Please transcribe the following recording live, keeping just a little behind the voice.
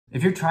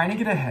If you're trying to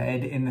get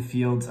ahead in the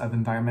fields of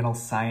environmental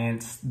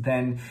science,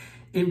 then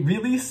it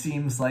really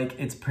seems like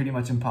it's pretty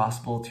much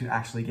impossible to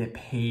actually get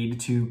paid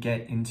to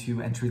get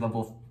into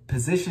entry-level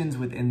positions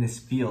within this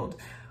field.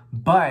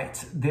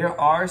 But there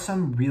are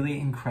some really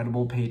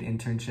incredible paid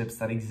internships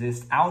that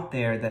exist out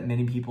there that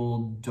many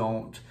people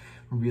don't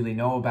really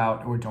know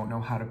about or don't know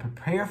how to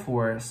prepare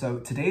for. So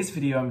today's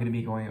video, I'm going to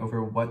be going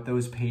over what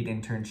those paid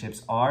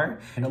internships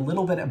are and a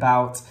little bit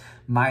about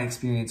my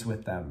experience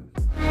with them.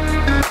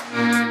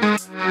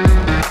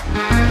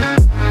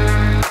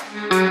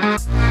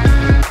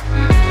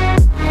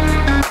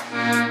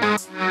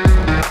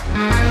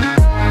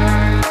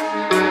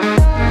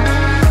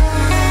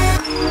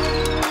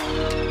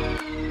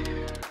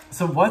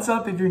 So what's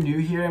up if you're new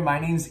here? My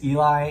name's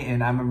Eli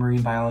and I'm a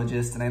marine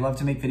biologist, and I love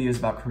to make videos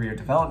about career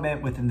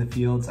development within the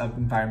fields of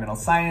environmental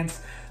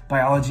science,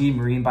 biology,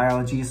 marine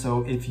biology.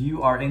 So if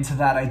you are into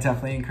that, I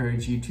definitely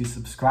encourage you to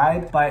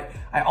subscribe. But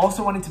I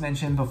also wanted to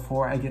mention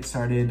before I get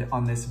started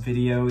on this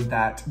video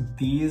that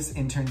these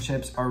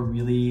internships are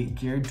really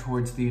geared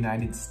towards the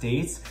United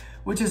States,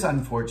 which is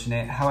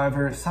unfortunate.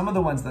 However, some of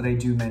the ones that I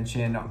do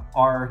mention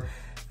are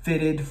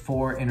fitted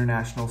for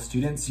international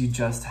students. You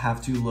just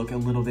have to look a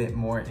little bit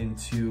more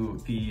into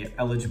the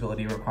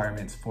eligibility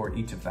requirements for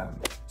each of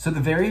them. So the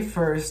very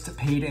first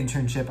paid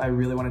internship I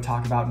really want to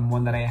talk about, and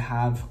one that I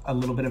have a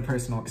little bit of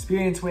personal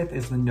experience with,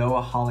 is the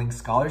NOAA Hauling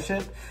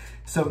Scholarship.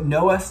 So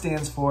NOAA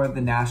stands for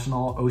the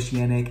National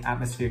Oceanic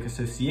Atmospheric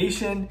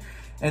Association.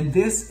 And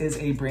this is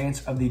a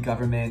branch of the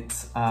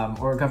government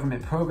or a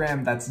government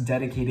program that's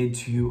dedicated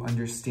to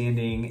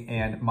understanding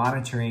and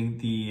monitoring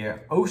the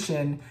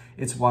ocean,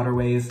 its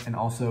waterways, and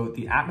also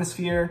the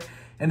atmosphere.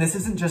 And this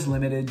isn't just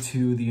limited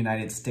to the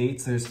United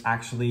States. There's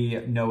actually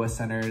NOAA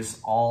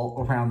centers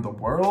all around the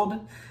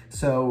world.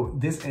 So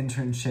this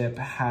internship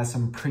has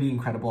some pretty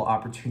incredible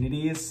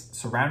opportunities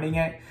surrounding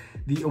it.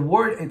 The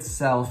award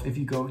itself, if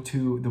you go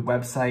to the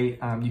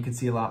website, you can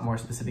see a lot more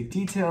specific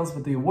details,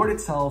 but the award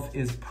itself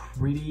is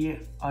pretty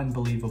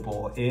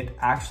unbelievable. It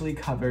actually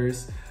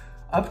covers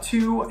up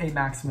to a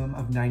maximum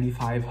of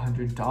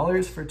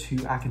 $9,500 for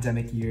 2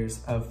 academic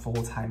years of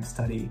full-time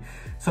study.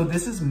 So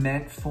this is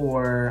meant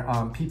for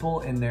people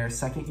in their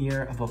second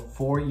year of a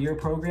 4-year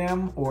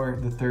program or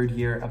the third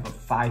year of a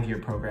 5-year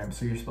program.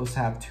 So you're supposed to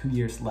have 2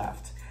 years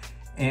left.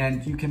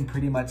 And you can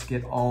pretty much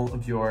get all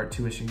of your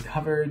tuition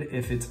covered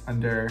if it's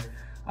under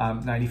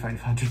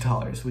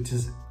 $9,500, which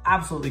is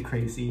absolutely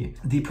crazy.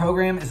 The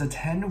program is a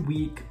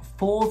 10-week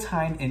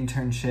full-time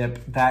internship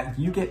that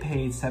you get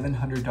paid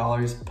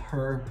 $700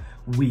 per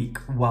week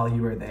while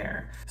you are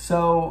there.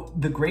 So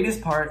the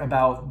greatest part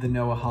about the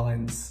NOAA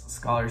Hauling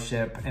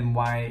Scholarship and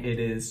why it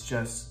is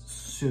just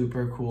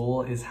super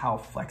cool is how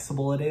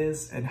flexible it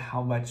is and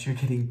how much you're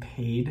getting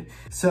paid.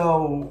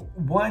 So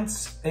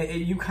once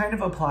you kind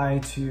of apply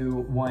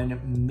to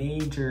one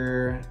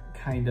major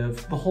kind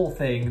of the whole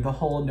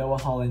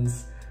NOAA Hauling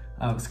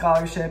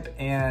scholarship,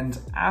 and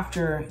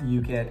after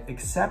you get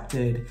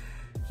accepted,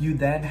 you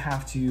then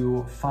have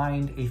to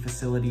find a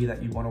facility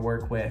that you want to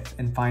work with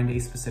and find a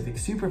specific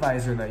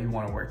supervisor that you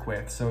want to work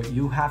with. So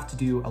you have to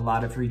do a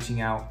lot of reaching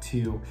out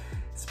to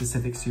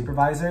specific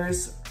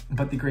supervisors.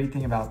 But the great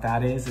thing about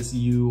that is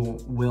you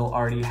will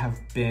already have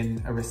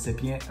been a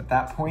recipient at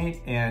that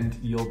point, and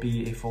you'll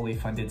be a fully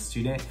funded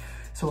student.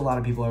 So a lot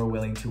of people are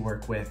willing to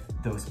work with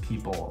those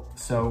people.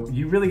 So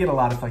you really get a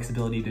lot of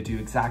flexibility to do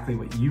exactly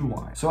what you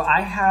want. So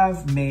I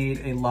have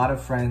made a lot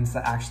of friends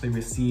that actually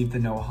received the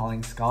NOAA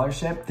Hauling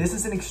Scholarship. This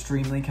is an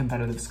extremely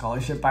competitive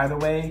scholarship, by the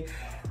way.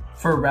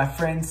 For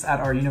reference, at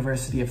our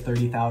university of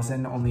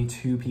 30,000, only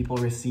 2 people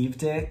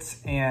received it.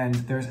 And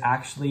there's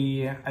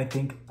actually, I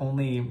think,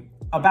 only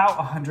about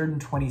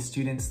 120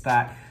 students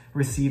that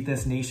receive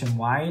this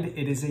nationwide.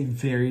 It is a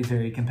very,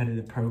 very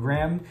competitive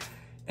program.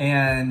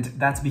 And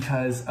that's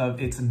because of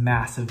its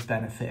massive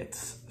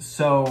benefits.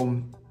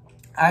 So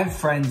I have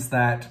friends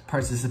that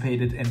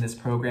participated in this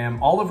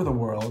program all over the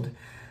world.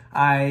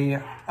 A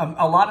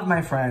lot of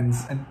my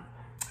friends, and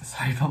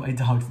sorry about my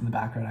dogs in the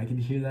background, I can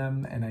hear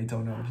them and I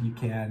don't know if you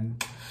can,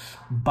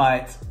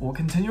 but we'll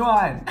continue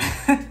on.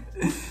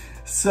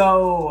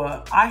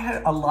 So I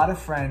had a lot of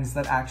friends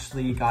that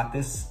actually got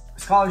this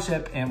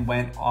scholarship and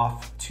went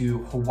off to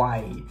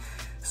Hawaii.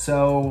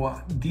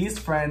 So these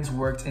friends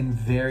worked in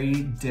very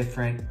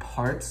different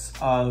parts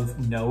of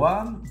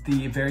NOAA.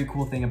 The very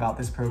cool thing about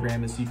this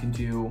program is you can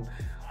do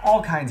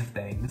all kinds of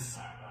things.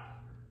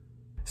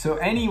 So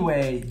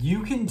anyway,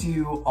 you can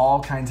do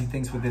all kinds of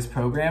things with this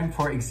program.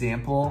 For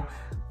example,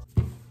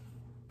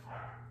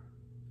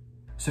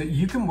 so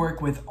you can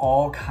work with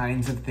all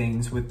kinds of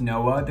things with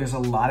NOAA. There's a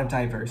lot of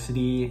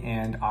diversity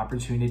and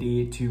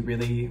opportunity to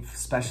really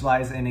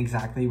specialize in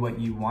exactly what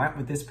you want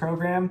with this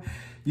program.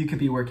 You could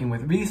be working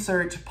with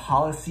research,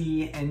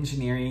 policy,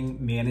 engineering,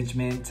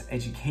 management,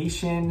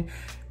 education.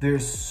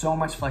 There's so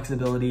much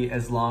flexibility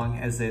as long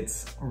as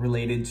it's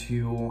related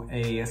to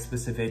a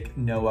specific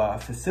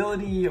NOAA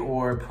facility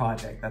or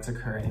project that's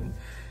occurring.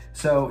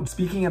 So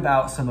speaking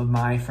about some of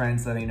my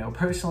friends that I know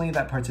personally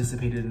that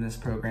participated in this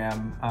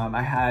program,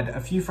 I had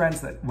a few friends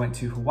that went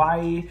to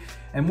Hawaii,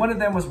 and one of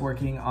them was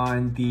working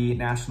on the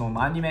national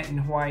monument in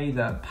Hawaii,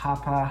 the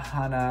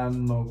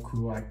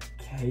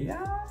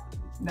Papahanaumokuakea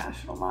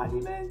National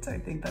Monument. I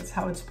think that's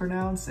how it's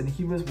pronounced. And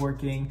he was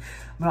working,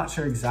 I'm not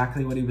sure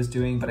exactly what he was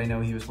doing, but I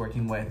know he was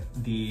working with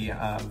the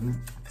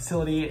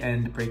facility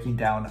and breaking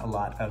down a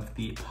lot of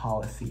the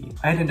policy.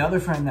 I had another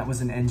friend that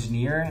was an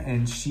engineer,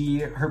 and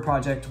her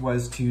project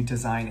was to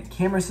design a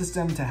camera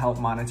system to help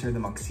monitor the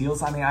monk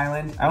seals on the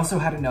island. I also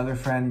had another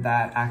friend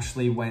that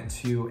actually went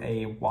to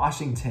a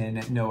Washington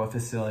NOAA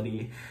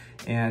facility,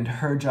 and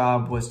her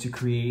job was to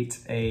create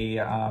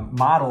a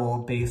model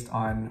based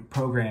on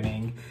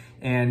programming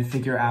and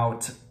figure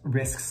out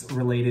risks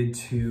related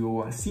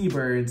to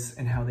seabirds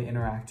and how they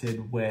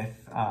interacted with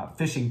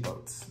fishing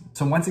boats.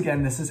 So once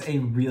again, this is a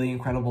really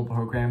incredible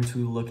program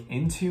to look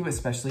into,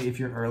 especially if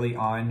you're early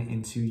on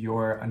into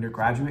your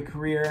undergraduate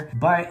career.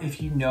 But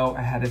if you know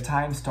ahead of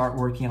time, start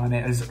working on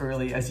it as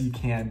early as you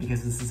can,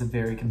 because this is a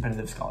very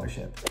competitive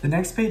scholarship. The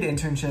next paid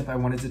internship I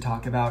wanted to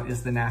talk about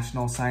is the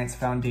National Science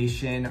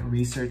Foundation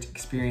Research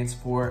Experience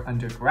for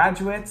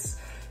Undergraduates.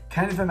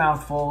 Kind of a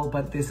mouthful,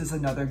 but this is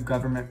another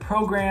government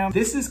program.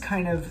 This is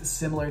kind of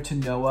similar to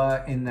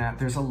NOAA in that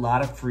there's a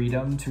lot of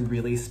freedom to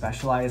really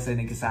specialize in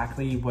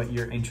exactly what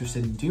you're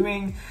interested in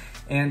doing.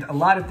 And a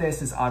lot of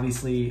this is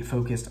obviously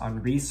focused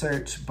on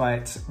research,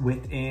 but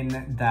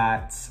within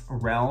that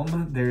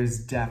realm, there's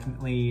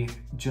definitely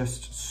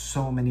just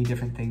so many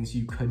different things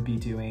you could be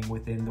doing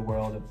within the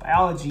world of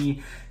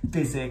biology,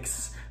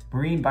 physics,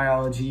 marine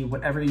biology,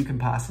 whatever you can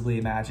possibly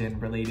imagine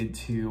related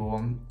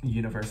to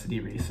university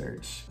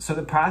research. So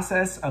the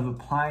process of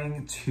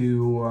applying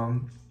to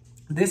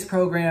this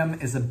program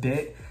is a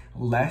bit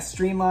less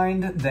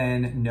streamlined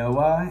than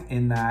NOAA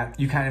in that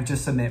you kind of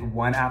just submit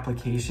one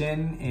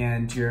application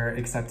and you're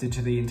accepted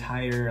to the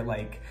entire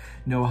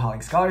NOAA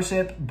Hauling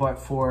Scholarship. But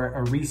for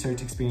a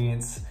research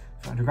experience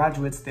for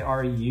undergraduates, the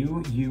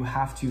REU, you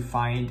have to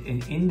find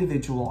an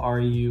individual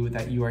REU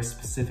that you are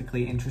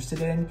specifically interested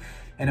in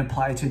and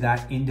apply to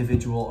that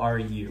individual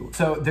REU.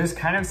 So there's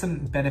kind of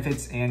some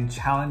benefits and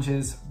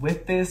challenges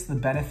with this. The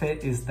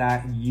benefit is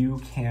that you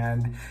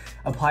can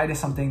apply to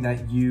something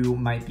that you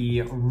might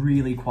be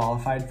really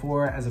qualified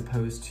for as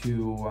opposed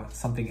to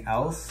something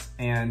else,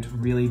 and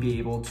really be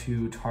able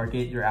to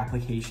target your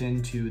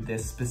application to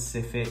this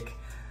specific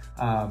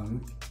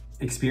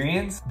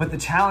experience. But the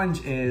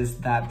challenge is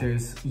that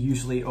there's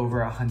usually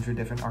over 100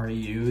 different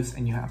REUs,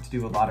 and you have to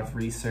do a lot of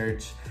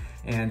research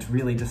and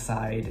really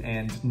decide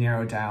and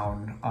narrow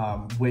down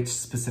which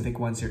specific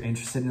ones you're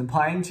interested in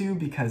applying to,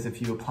 because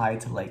if you apply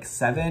to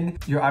 7,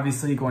 you're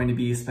obviously going to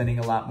be spending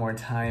a lot more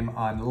time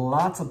on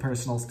lots of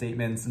personal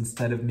statements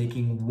instead of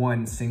making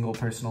one single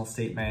personal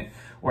statement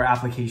or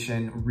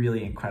application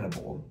really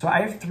incredible. So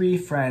I have 3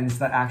 friends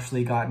that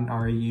actually got an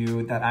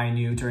REU that I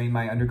knew during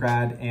my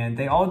undergrad, and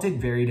they all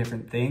did very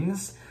different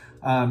things.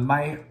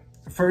 My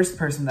first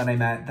person that I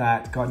met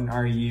that got an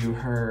REU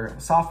her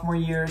sophomore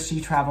year,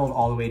 she traveled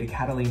all the way to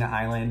Catalina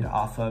Island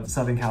off of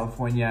Southern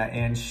California,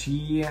 and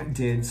she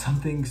did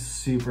something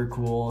super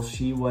cool.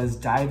 She was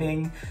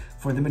diving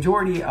for the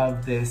majority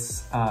of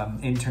this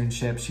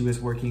internship. She was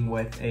working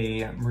with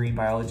a marine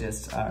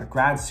biologist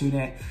grad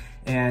student,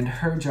 and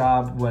her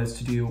job was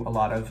to do a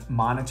lot of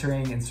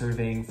monitoring and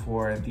surveying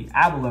for the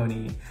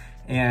abalone.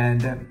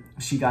 And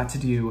she got to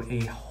do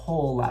a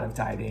whole lot of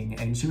diving,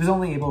 and she was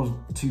only able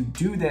to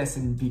do this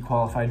and be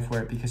qualified for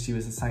it because she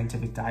was a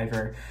scientific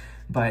diver.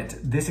 But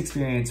this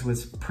experience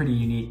was pretty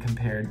unique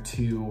compared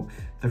to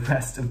the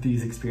rest of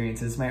these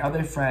experiences. My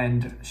other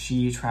friend,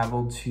 she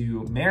traveled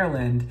to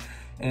Maryland,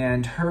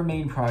 and her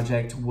main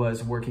project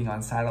was working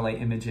on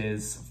satellite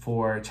images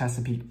for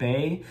Chesapeake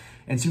Bay.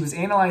 And she was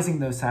analyzing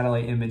those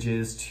satellite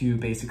images to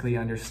basically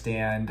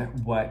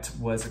understand what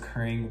was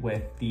occurring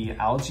with the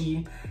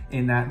algae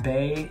in that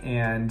bay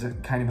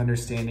and kind of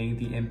understanding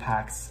the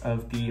impacts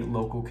of the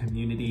local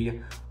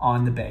community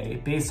on the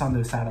bay based on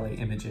those satellite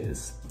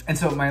images. And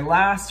so my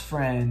last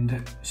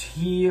friend,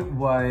 he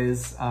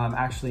was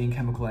actually in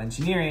chemical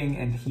engineering,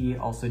 and he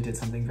also did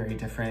something very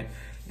different.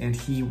 And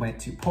he went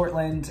to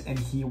Portland, and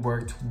he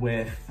worked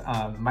with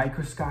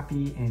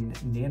microscopy and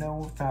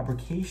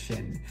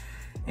nanofabrication.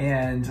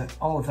 And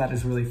all of that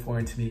is really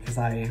foreign to me because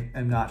I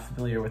am not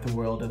familiar with the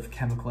world of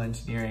chemical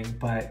engineering,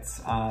 but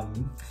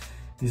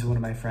he's one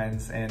of my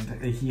friends,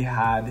 and he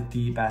had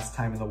the best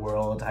time in the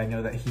world. I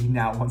know that he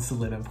now wants to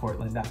live in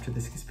Portland after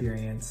this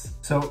experience.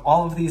 So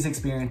all of these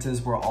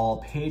experiences were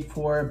all paid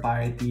for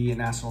by the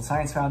National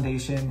Science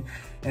Foundation.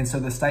 And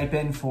so the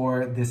stipend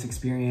for this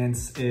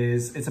experience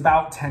it's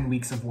about 10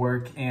 weeks of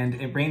work, and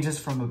it ranges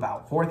from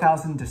about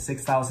 $4,000 to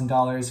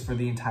 $6,000 for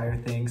the entire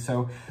thing.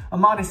 So a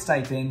modest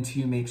stipend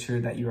to make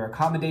sure that you are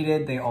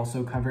accommodated. They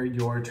also cover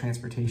your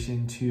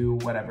transportation to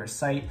whatever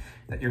site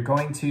that you're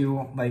going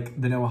to.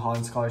 Like the NOAA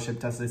Hauling Scholarship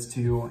does this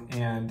too,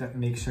 and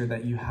make sure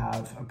that you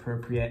have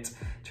appropriate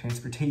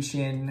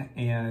transportation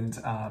and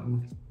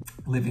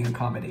living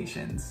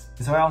accommodations.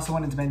 So I also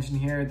wanted to mention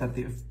here that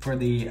for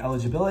the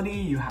eligibility,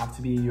 you have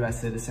to be a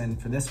US citizen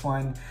for this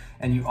one,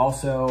 and you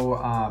also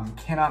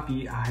cannot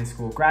be a high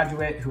school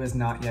graduate who has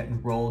not yet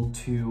enrolled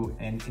to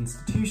an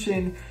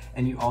institution,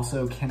 and you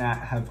also cannot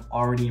have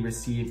already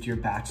received your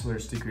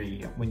bachelor's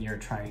degree when you're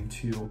trying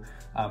to,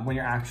 when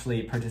you're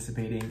actually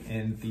participating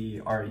in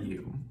the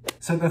RU.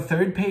 So the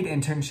third paid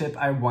internship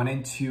I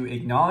wanted to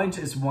acknowledge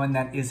is one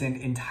that isn't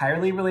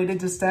entirely related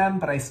to STEM,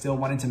 but I still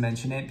wanted to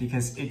mention it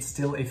because it's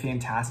still a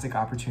fantastic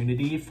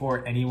opportunity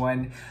for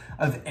anyone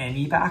of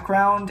any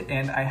background.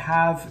 And I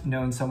have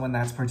known someone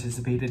that's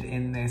participated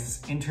in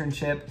this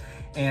internship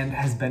and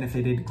has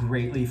benefited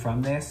greatly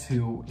from this,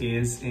 who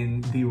is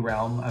in the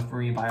realm of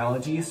marine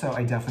biology. So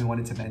I definitely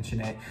wanted to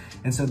mention it.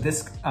 And so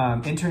this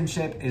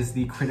internship is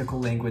the Critical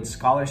Language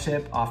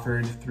Scholarship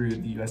offered through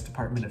the US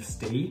Department of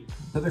State.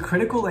 So the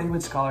Critical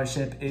Language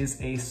Scholarship is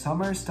a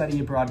summer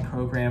study abroad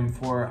program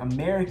for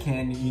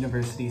American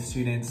university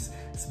students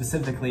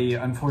specifically.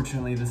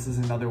 Unfortunately, this is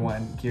another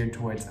one geared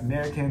towards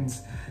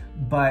Americans,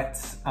 but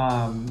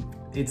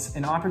it's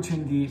an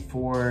opportunity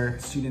for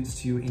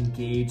students to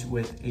engage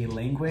with a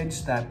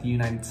language that the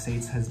United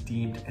States has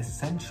deemed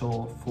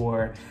essential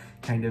for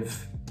kind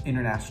of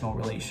international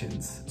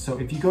relations. So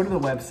if you go to the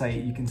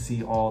website, you can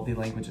see all the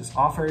languages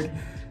offered.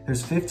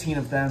 There's 15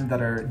 of them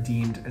that are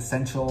deemed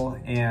essential,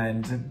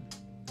 and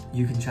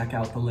you can check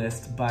out the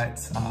list, but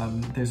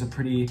there's a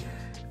pretty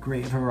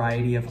great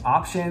variety of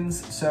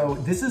options. So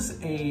this is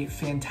a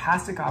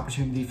fantastic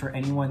opportunity for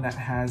anyone that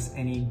has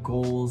any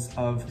goals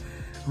of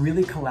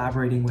really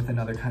collaborating with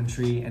another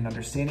country and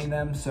understanding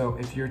them. So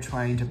if you're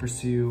trying to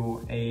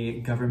pursue a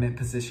government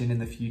position in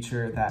the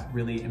future that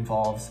really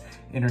involves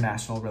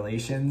international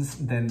relations,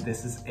 then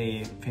this is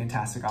a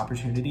fantastic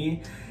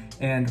opportunity.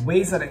 And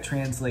ways that it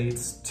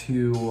translates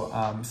to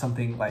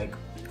something like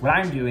what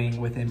I'm doing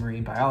within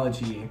marine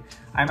biology,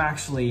 I'm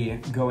actually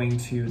going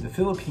to the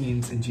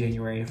Philippines in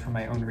January for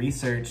my own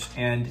research,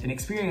 and an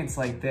experience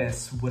like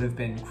this would have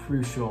been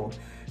crucial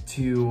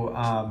to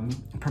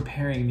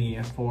preparing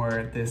me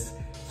for this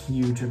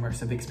huge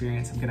immersive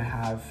experience I'm gonna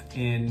have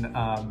in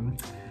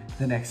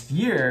the next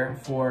year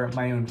for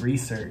my own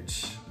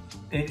research.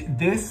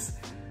 This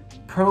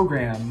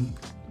program,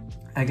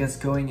 I guess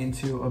going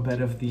into a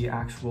bit of the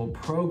actual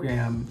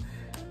program,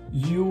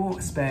 you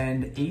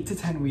spend 8 to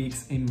 10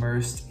 weeks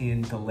immersed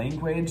in the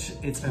language.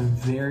 It's a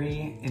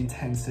very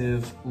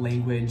intensive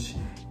language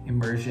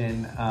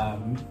immersion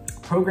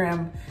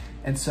program.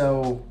 And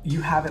so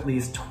you have at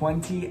least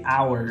 20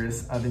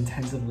 hours of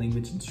intensive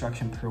language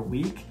instruction per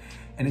week.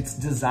 And it's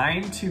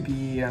designed to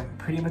be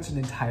pretty much an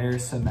entire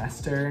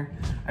semester.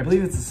 I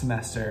believe it's a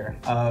semester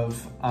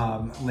of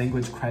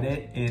language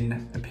credit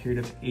in a period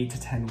of 8 to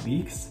 10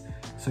 weeks.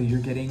 So you're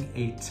getting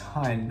a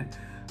ton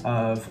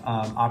of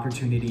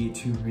opportunity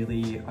to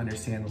really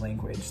understand the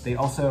language. They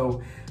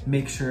also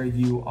make sure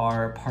you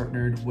are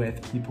partnered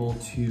with people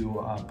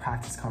to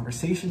practice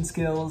conversation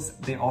skills.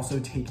 They also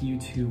take you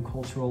to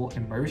cultural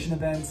immersion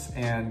events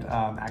and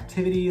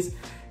activities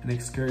and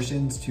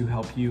excursions to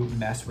help you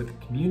mess with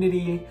the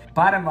community.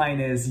 Bottom line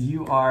is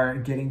you are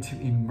getting to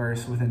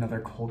immerse with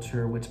another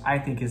culture, which I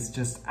think is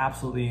just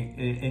absolutely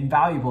an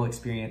invaluable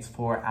experience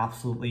for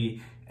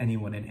absolutely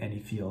anyone in any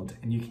field,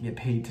 and you can get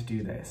paid to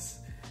do this.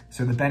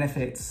 So the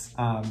benefits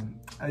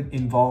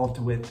involved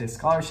with this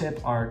scholarship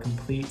are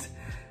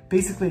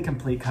basically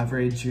complete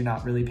coverage. You're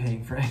not really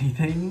paying for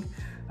anything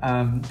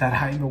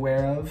that I'm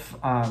aware of.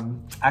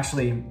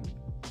 Actually,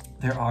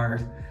 there are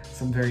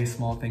some very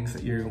small things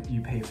that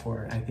you pay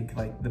for. I think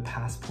like the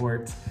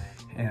passport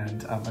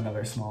and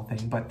another small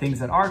thing, but things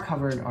that are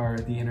covered are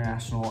the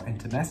international and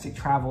domestic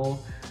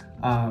travel,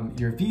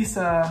 your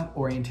visa,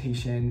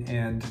 orientation,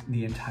 and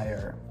the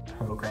entire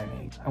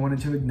programming. I wanted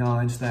to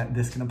acknowledge that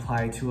this can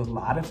apply to a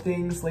lot of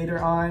things later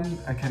on.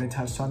 I kind of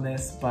touched on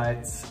this,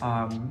 but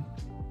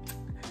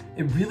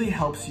it really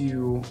helps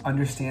you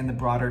understand the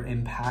broader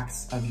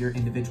impacts of your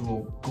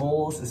individual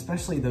goals,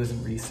 especially those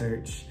in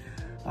research.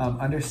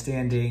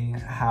 Understanding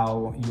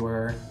how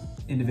your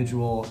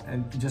individual,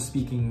 and just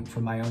speaking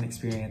from my own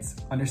experience,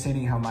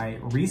 understanding how my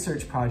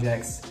research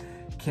projects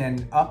can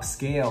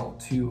upscale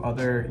to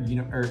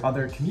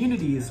other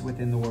communities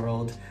within the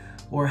world,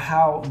 or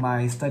how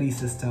my study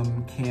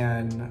system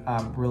can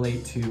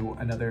relate to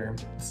another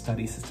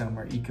study system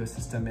or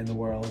ecosystem in the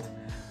world.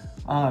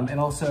 It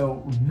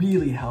also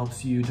really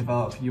helps you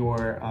develop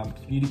your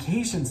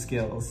communication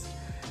skills.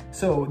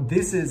 So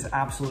this is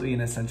absolutely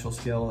an essential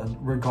skill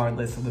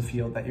regardless of the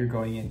field that you're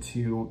going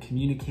into.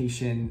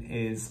 Communication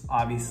is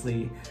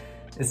obviously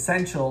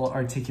essential,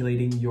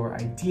 articulating your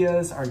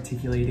ideas,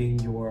 articulating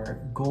your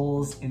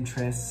goals,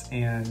 interests,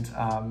 and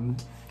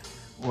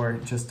or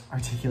just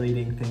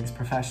articulating things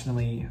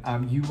professionally.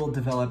 You will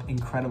develop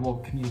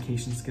incredible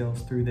communication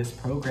skills through this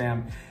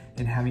program,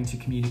 and having to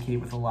communicate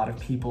with a lot of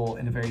people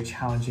in a very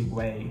challenging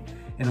way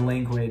in a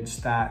language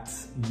that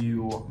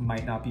you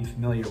might not be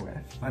familiar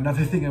with.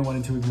 Another thing I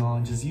wanted to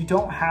acknowledge is you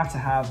don't have to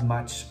have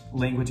much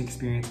language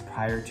experience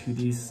prior to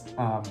this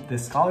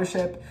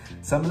scholarship.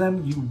 Some of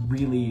them you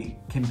really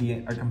can be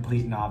a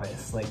complete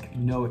novice, like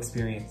no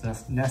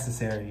experience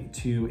necessary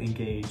to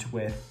engage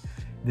with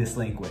this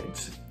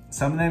language.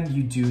 Some of them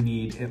you do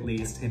need at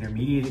least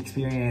intermediate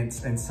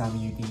experience, and some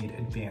you need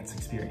advanced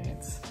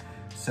experience.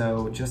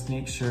 So just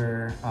make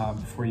sure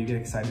before you get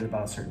excited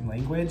about a certain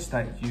language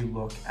that you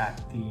look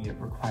at the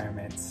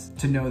requirements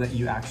to know that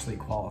you actually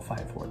qualify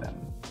for them.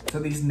 So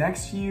these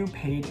next few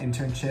paid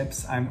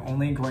internships, I'm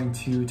only going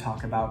to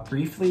talk about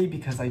briefly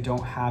because I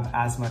don't have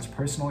as much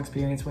personal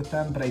experience with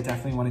them, but I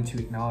definitely wanted to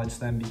acknowledge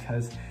them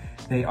because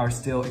they are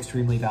still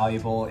extremely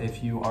valuable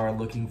if you are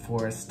looking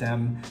for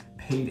STEM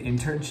paid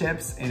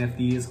internships and if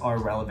these are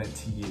relevant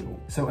to you.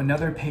 So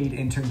another paid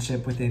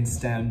internship within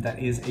STEM that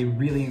is a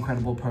really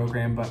incredible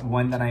program, but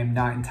one that I'm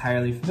not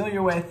entirely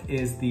familiar with,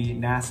 is the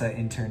NASA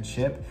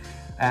internship.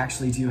 I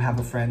actually do have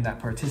a friend that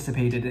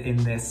participated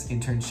in this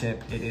internship.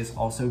 It is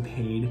also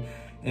paid.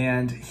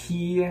 And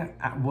he's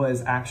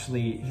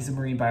a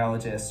marine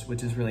biologist,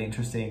 which is really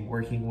interesting,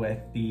 working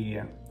with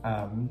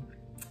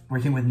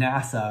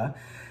NASA.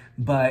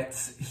 But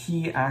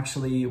he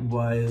actually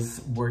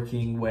was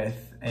working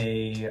with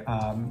a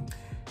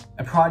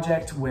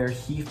project where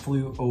he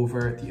flew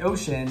over the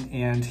ocean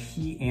and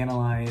he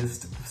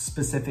analyzed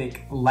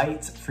specific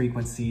light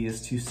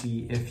frequencies to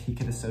see if he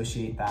could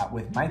associate that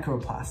with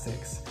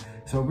microplastics.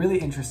 So a really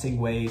interesting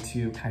way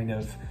to kind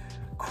of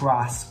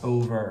cross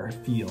over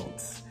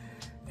fields.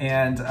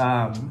 And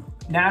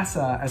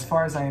NASA, as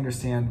far as I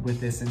understand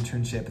with this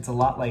internship, it's a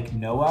lot like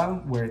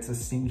NOAA, where it's a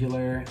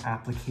singular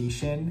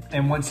application.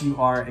 And once you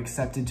are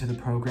accepted to the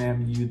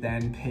program, you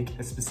then pick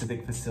a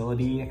specific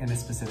facility and a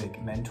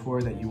specific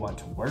mentor that you want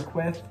to work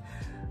with.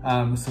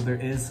 So there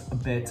is a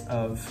bit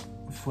of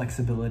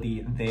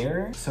flexibility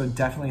there. So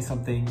definitely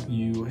something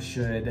you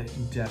should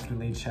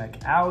definitely check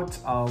out.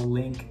 I'll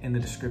link in the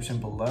description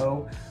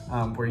below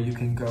where you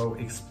can go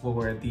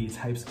explore the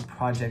types of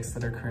projects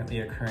that are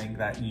currently occurring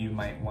that you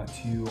might want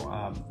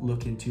to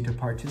look into to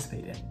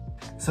participate in.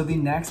 So the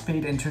next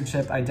paid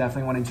internship I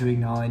definitely wanted to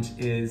acknowledge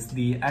is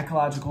the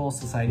Ecological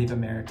Society of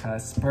America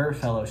SPUR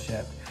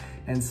Fellowship.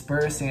 And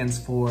SPUR stands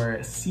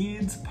for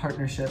Seeds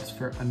Partnerships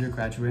for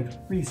Undergraduate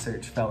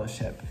Research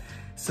Fellowship.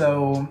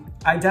 So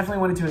I definitely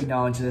wanted to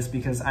acknowledge this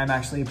because I'm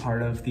actually a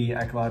part of the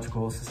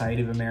Ecological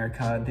Society of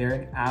America. They're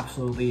an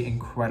absolutely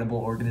incredible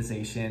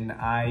organization.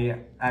 I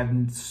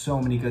have so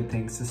many good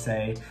things to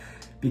say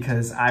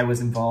because I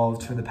was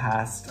involved for the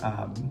past,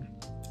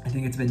 I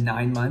think it's been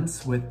 9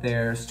 months with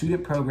their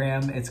student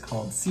program. It's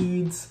called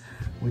SEEDS,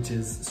 which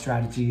is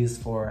Strategies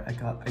for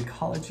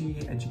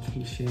Ecology,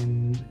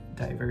 Education,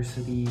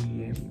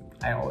 Diversity.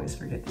 I always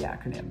forget the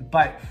acronym,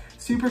 but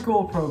super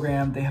cool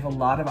program. They have a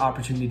lot of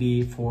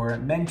opportunity for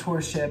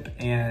mentorship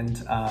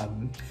and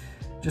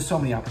just so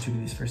many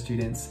opportunities for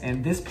students.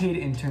 And this paid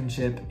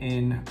internship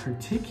in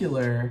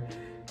particular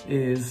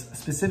is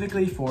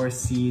specifically for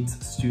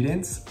SEEDS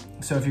students.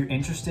 So if you're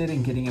interested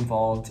in getting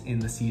involved in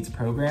the SEEDS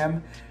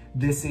program,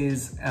 this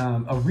is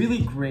a really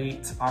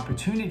great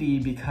opportunity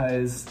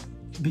because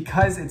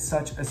it's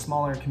such a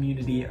smaller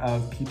community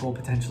of people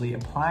potentially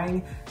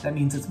applying. That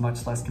means it's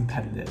much less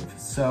competitive.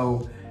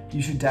 So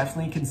you should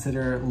definitely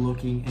consider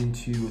looking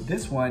into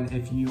this one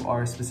if you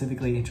are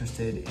specifically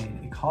interested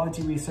in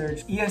ecology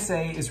research.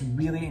 ESA is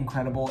really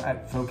incredible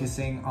at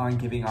focusing on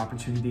giving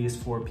opportunities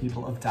for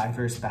people of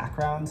diverse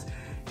backgrounds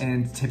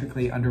and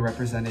typically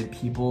underrepresented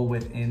people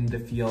within the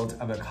field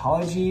of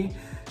ecology.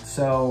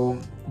 So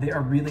they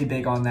are really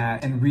big on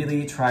that and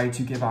really try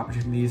to give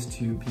opportunities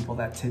to people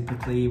that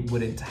typically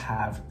wouldn't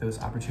have those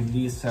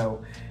opportunities.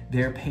 So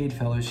their paid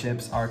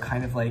fellowships are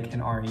kind of like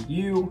an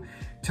REU,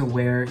 to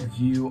where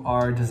you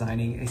are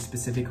designing a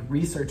specific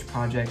research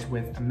project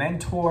with a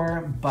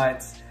mentor,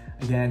 but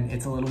again,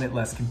 it's a little bit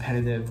less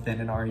competitive than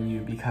an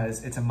REU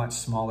because it's a much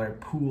smaller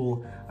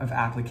pool of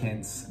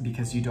applicants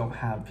because you don't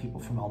have people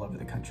from all over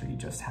the country, you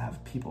just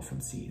have people from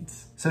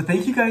SEEDS. So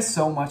thank you guys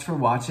so much for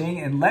watching,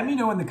 and let me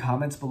know in the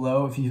comments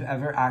below if you've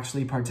ever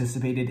actually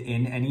participated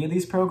in any of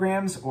these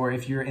programs or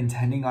if you're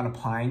intending on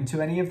applying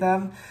to any of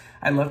them.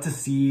 I'd love to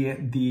see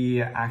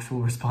the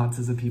actual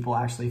responses of people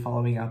actually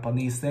following up on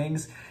these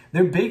things.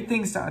 They're big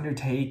things to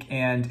undertake,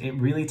 and it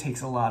really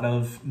takes a lot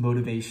of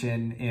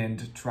motivation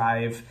and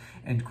drive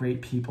and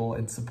great people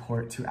and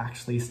support to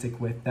actually stick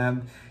with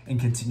them and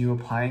continue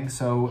applying.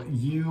 So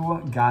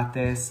you got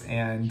this,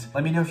 and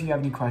let me know if you have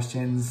any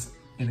questions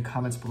in the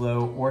comments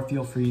below, or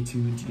feel free to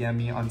DM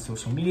me on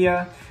social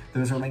media.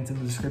 Those are linked in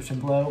the description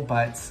below.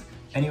 But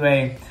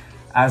anyway,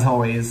 as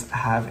always,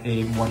 have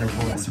a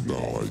wonderful rest of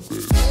your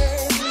day.